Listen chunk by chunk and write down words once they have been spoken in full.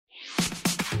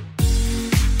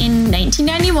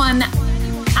1991,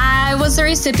 I was the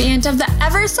recipient of the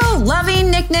ever so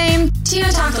loving nickname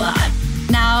Tina Talk a Lot.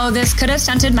 Now, this could have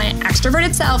stunted my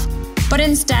extroverted self, but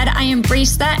instead I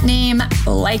embraced that name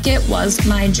like it was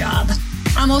my job.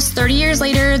 Almost 30 years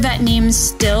later, that name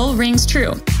still rings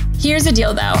true. Here's the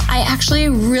deal though, I actually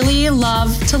really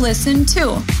love to listen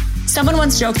too. Someone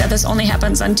once joked that this only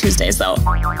happens on Tuesdays though.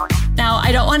 Now,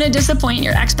 I don't want to disappoint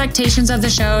your expectations of the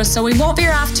show, so we won't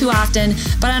veer off too often,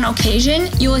 but on occasion,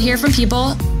 you will hear from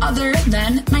people other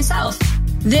than myself.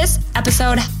 This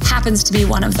episode happens to be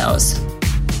one of those.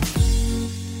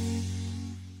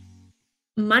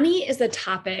 Money is a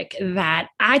topic that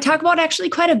I talk about actually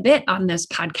quite a bit on this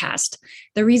podcast.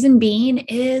 The reason being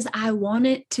is I want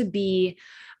it to be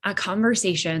a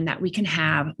conversation that we can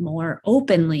have more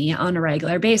openly on a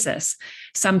regular basis.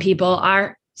 Some people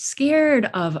are scared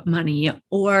of money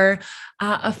or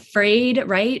afraid,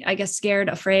 right? I guess scared,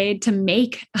 afraid to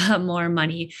make more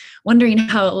money, wondering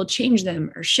how it will change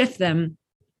them or shift them.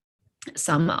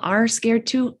 Some are scared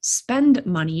to spend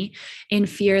money in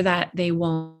fear that they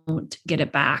won't get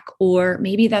it back, or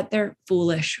maybe that they're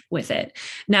foolish with it.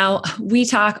 Now, we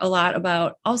talk a lot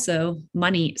about also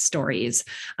money stories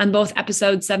on both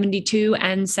episodes 72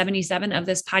 and 77 of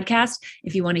this podcast.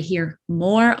 If you want to hear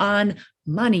more on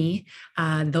money,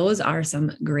 those are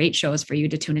some great shows for you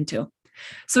to tune into.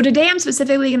 So today I'm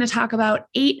specifically going to talk about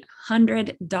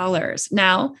 $800.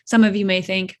 Now, some of you may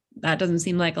think that doesn't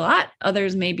seem like a lot.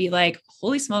 Others may be like,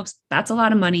 holy smokes, that's a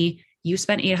lot of money. You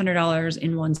spent $800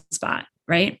 in one spot,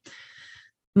 right?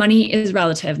 Money is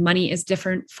relative. Money is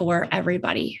different for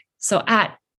everybody. So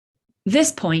at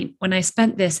this point, when I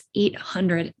spent this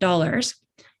 $800,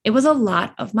 it was a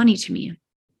lot of money to me.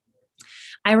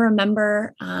 I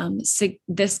remember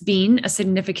this being a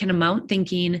significant amount,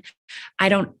 thinking, I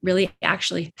don't really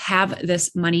actually have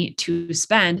this money to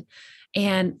spend.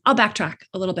 And I'll backtrack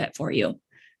a little bit for you.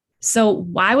 So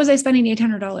why was I spending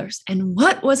 $800? And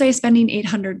what was I spending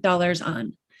 $800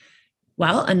 on?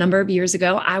 Well, a number of years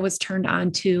ago, I was turned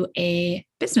on to a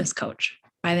business coach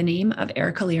by the name of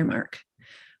Erica Learmark.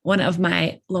 One of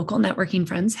my local networking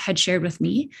friends had shared with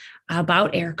me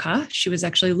about Erica. She was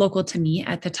actually local to me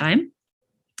at the time,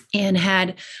 and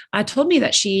had told me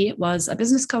that she was a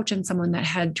business coach and someone that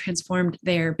had transformed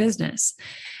their business.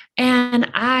 And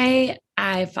I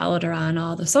followed her on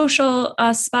all the social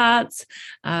spots.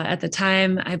 At the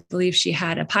time, I believe she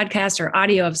had a podcast or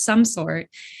audio of some sort,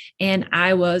 and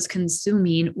I was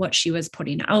consuming what she was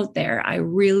putting out there. I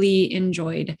really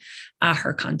enjoyed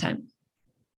her content.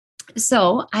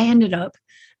 So I ended up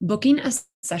booking a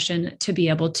session to be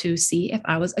able to see if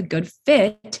I was a good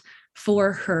fit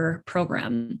for her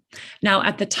program. Now,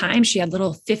 at the time, she had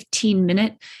little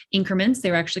 15-minute increments. They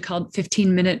were actually called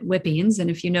 15-minute whippings. And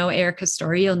if you know Erica's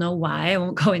story, you'll know why. I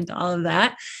won't go into all of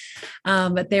that.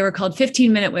 But they were called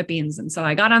 15-minute whippings. And so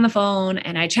I got on the phone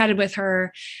and I chatted with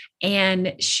her,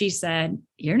 and she said,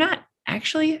 "You're not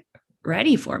actually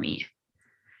ready for me."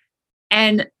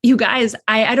 And you guys,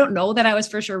 I don't know that I was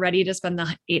for sure ready to spend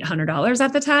the $800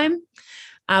 at the time,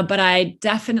 but I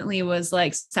definitely was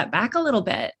like set back a little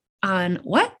bit on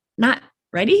what? Not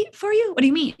ready for you? What do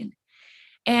you mean?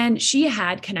 And she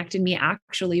had connected me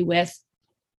actually with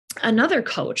another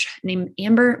coach named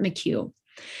Amber McHugh.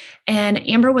 And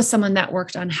Amber was someone that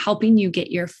worked on helping you get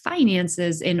your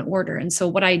finances in order. And so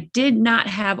what I did not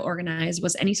have organized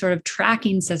was any sort of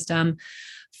tracking system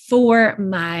for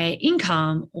my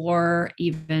income or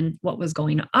even what was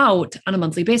going out on a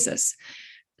monthly basis.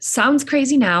 Sounds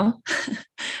crazy now,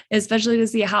 especially to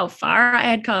see how far I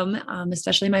had come,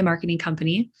 especially my marketing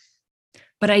company,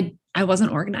 but I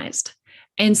wasn't organized.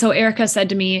 And so Erica said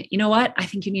to me, "You know what? I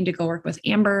think you need to go work with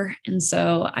Amber." And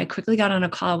so I quickly got on a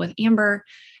call with Amber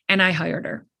and I hired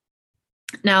her.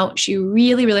 Now, she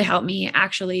really, really helped me.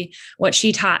 Actually, what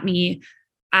she taught me,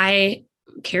 I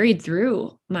carried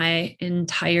through my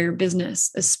entire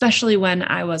business, especially when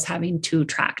I was having to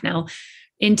track. Now,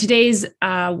 in today's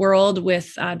world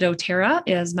with doTERRA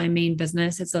is my main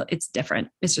business. It's different.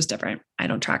 It's just different. I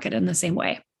don't track it in the same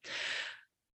way.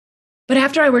 But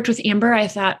after I worked with Amber, I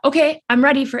thought, okay, I'm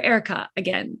ready for Erica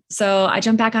again. So I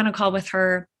jumped back on a call with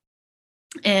her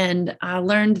and I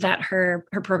learned that her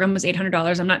program was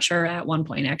 $800. I'm not sure at one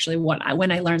point actually when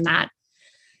I learned that.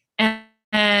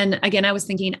 And again, I was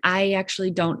thinking, I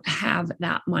actually don't have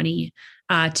that money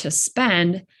to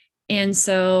spend. And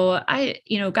so I,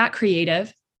 got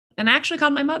creative and I actually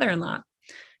called my mother-in-law.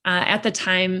 At the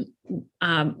time,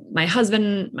 my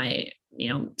husband, my,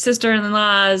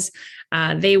 sister-in-laws,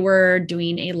 they were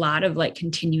doing a lot of like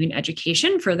continuing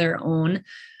education for their own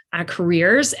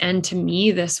careers. And to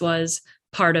me, this was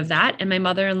part of that. And my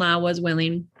mother-in-law was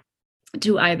willing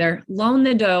to either loan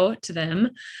the dough to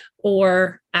them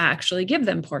or actually give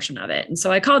them a portion of it. And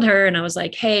so I called her and I was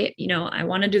like, hey, I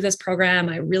want to do this program.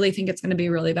 I really think it's going to be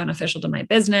really beneficial to my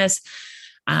business.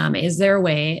 Is there a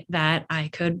way that I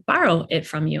could borrow it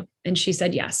from you? And she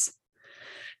said, yes.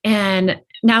 And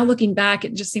now looking back,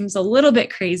 it just seems a little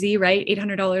bit crazy, right?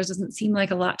 $800 doesn't seem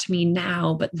like a lot to me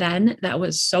now, but then that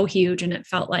was so huge. And it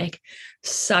felt like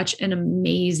such an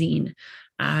amazing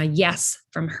yes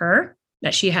from her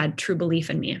that she had true belief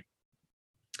in me.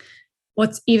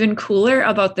 What's even cooler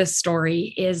about this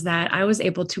story is that I was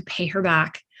able to pay her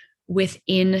back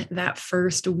within that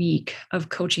first week of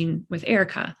coaching with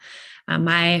Erica.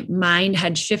 My mind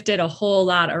had shifted a whole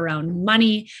lot around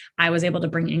money. I was able to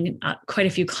bring in quite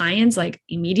a few clients like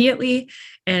immediately.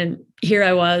 And here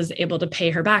I was able to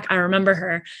pay her back. I remember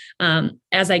her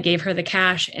as I gave her the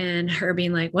cash and her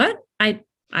being like, what? I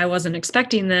wasn't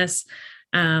expecting this.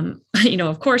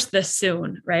 Of course, this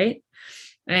soon, right?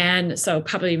 And so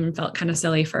probably even felt kind of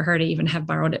silly for her to even have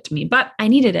borrowed it to me, but I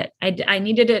needed it. I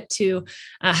needed it to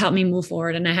help me move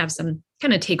forward. And I have some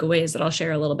kind of takeaways that I'll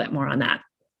share a little bit more on that.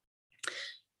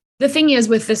 The thing is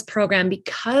with this program,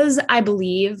 because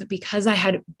I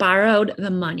had borrowed the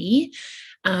money,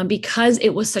 because it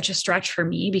was such a stretch for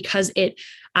me, because it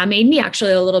made me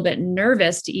actually a little bit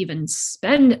nervous to even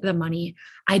spend the money,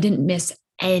 I didn't miss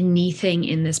anything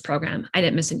in this program. I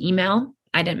didn't miss an email.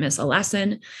 I didn't miss a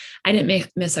lesson. I didn't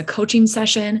miss a coaching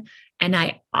session. And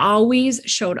I always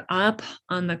showed up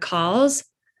on the calls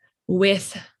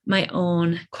with my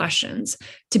own questions.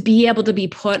 To be able to be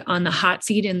put on the hot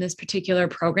seat in this particular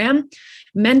program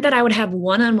meant that I would have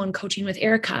one-on-one coaching with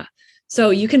Erica.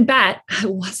 So you can bet I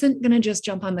wasn't going to just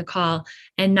jump on the call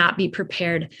and not be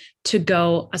prepared to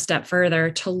go a step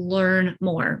further, to learn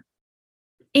more.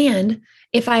 And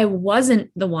if I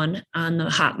wasn't the one on the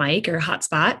hot mic or hot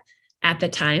spot at the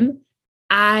time,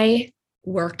 I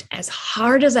worked as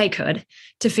hard as I could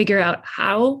to figure out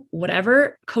how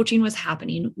whatever coaching was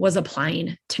happening was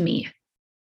applying to me.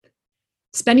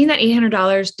 Spending that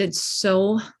 $800 did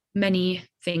so many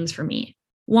things for me.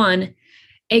 One,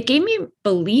 it gave me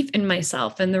belief in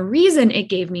myself. And the reason it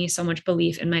gave me so much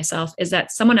belief in myself is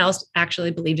that someone else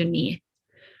actually believed in me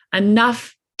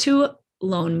enough to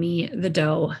loan me the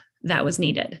dough that was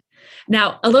needed.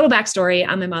 Now, a little backstory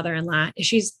on my mother-in-law.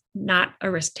 She's not a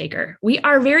risk taker. We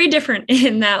are very different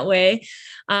in that way,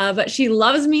 but she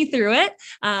loves me through it.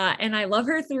 And I love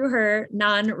her through her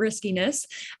non-riskiness.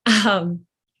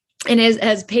 And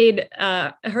has paid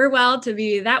her well to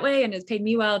be that way and has paid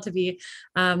me well to be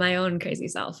my own crazy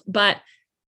self. But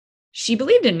she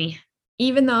believed in me.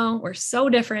 Even though we're so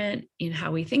different in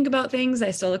how we think about things,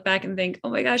 I still look back and think, oh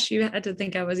my gosh, you had to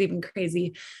think I was even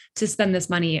crazy to spend this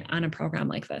money on a program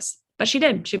like this. But she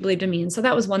did. She believed in me. And so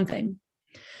that was one thing.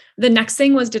 The next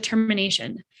thing was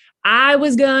determination. I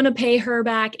was going to pay her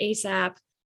back ASAP,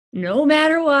 no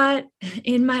matter what.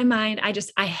 In my mind,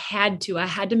 I had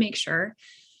to make sure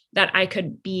that I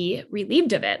could be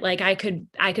relieved of it. Like I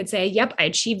could say, yep, I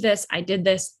achieved this. I did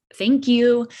this. Thank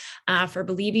you for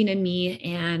believing in me.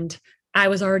 And I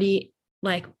was already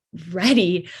like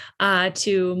ready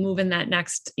to move in that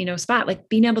next, spot. Like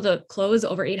being able to close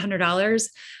over $800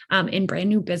 in brand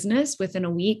new business within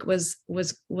a week was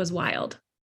wild.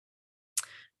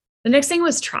 The next thing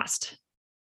was trust.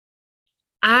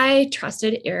 I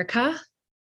trusted Erica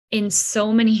in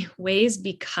so many ways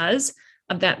because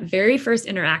of that very first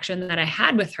interaction that I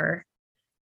had with her,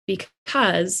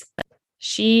 because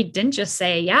she didn't just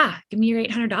say, yeah, give me your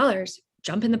 $800,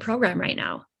 jump in the program right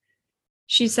now.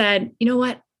 She said, you know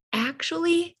what?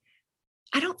 Actually,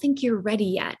 I don't think you're ready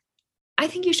yet. I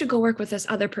think you should go work with this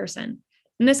other person.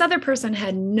 And this other person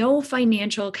had no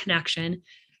financial connection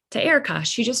to Erica.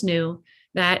 She just knew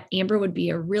that Amber would be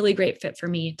a really great fit for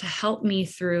me to help me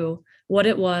through what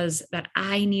it was that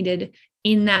I needed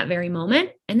in that very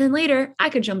moment. And then later I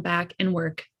could jump back and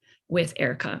work with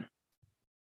Erica.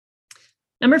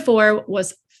 Number 4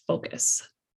 was focus.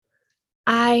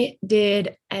 I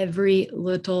did every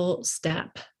little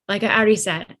step. Like I already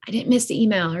said, I didn't miss the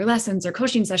email or lessons or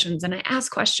coaching sessions, and I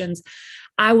asked questions.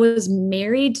 I was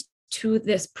married to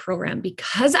this program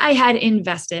because I had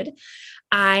invested.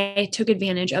 I took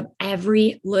advantage of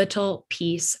every little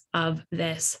piece of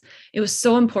this. It was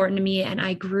so important to me, and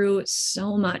I grew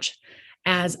so much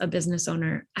as a business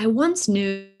owner. I once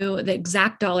knew the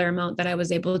exact dollar amount that I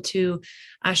was able to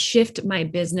shift my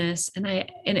business, and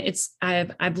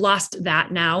I've lost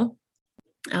that now.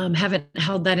 Haven't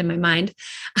held that in my mind,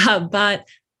 but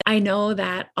I know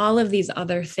that all of these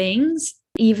other things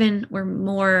even were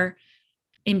more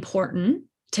important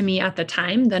to me at the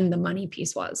time than the money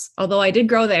piece was. Although I did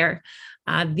grow there,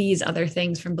 these other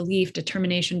things from belief,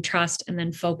 determination, trust, and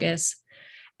then focus.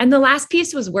 And the last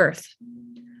piece was worth.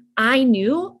 I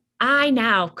knew I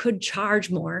now could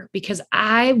charge more because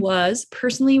I was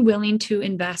personally willing to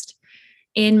invest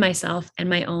in myself and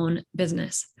my own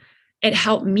business. It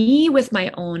helped me with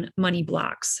my own money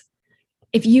blocks.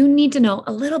 If you need to know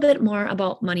a little bit more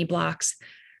about money blocks,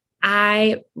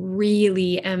 I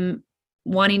really am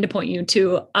wanting to point you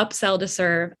to Upsell to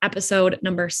Serve, episode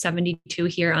number 72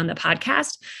 here on the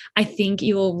podcast. I think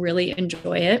you will really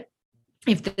enjoy it.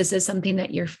 If this is something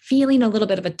that you're feeling a little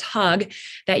bit of a tug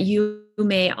that you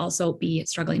may also be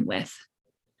struggling with.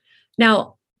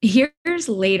 Now, years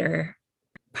later,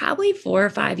 probably 4 or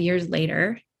 5 years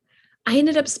later, I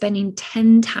ended up spending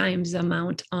 10 times the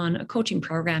amount on a coaching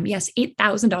program. Yes,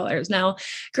 $8,000. Now,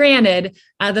 granted,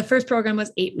 the first program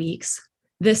was 8 weeks.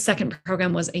 This second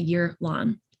program was a year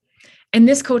long. And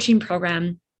this coaching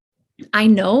program, I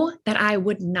know that I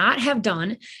would not have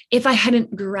done if I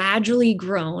hadn't gradually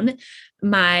grown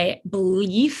my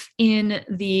belief in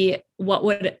what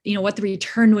the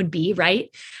return would be, right?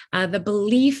 The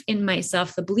belief in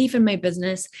myself, the belief in my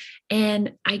business.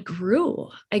 And I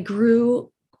grew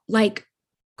like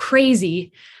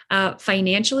crazy,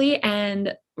 financially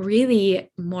and really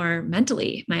more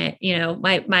mentally.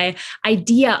 My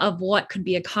idea of what could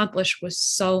be accomplished was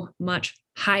so much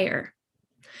higher.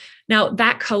 Now,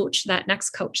 that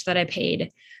next coach that I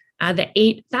paid, the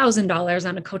 $8,000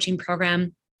 on a coaching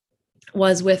program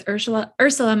was with Ursula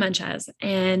Mentjes.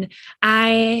 And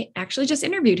I actually just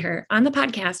interviewed her on the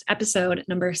podcast, episode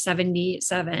number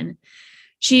 77.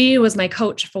 She was my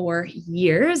coach for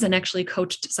years and actually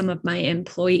coached some of my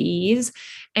employees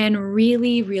and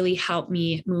really, really helped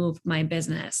me move my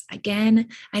business. Again,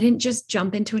 I didn't just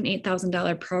jump into an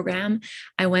 $8,000 program.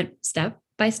 I went step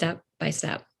by step by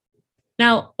step.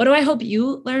 Now, what do I hope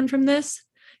you learn from this?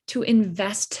 To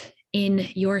invest in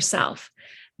yourself.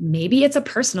 Maybe it's a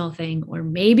personal thing, or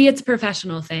maybe it's a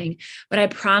professional thing, but I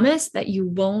promise that you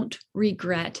won't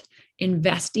regret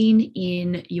investing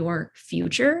in your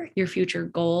future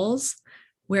goals,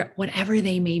 whatever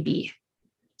they may be.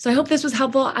 So I hope this was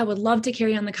helpful. I would love to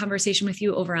carry on the conversation with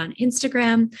you over on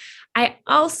Instagram. I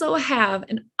also have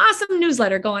an awesome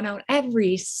newsletter going out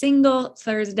every single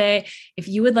Thursday. If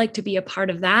you would like to be a part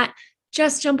of that,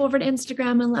 just jump over to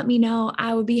Instagram and let me know.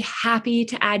 I would be happy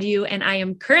to add you. And I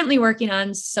am currently working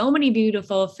on so many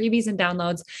beautiful freebies and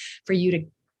downloads for you to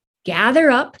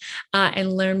gather up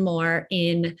and learn more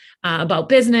about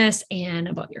business and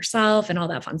about yourself and all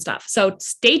that fun stuff. So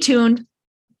stay tuned.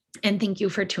 And thank you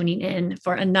for tuning in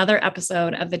for another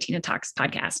episode of the Tina Talks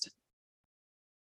podcast.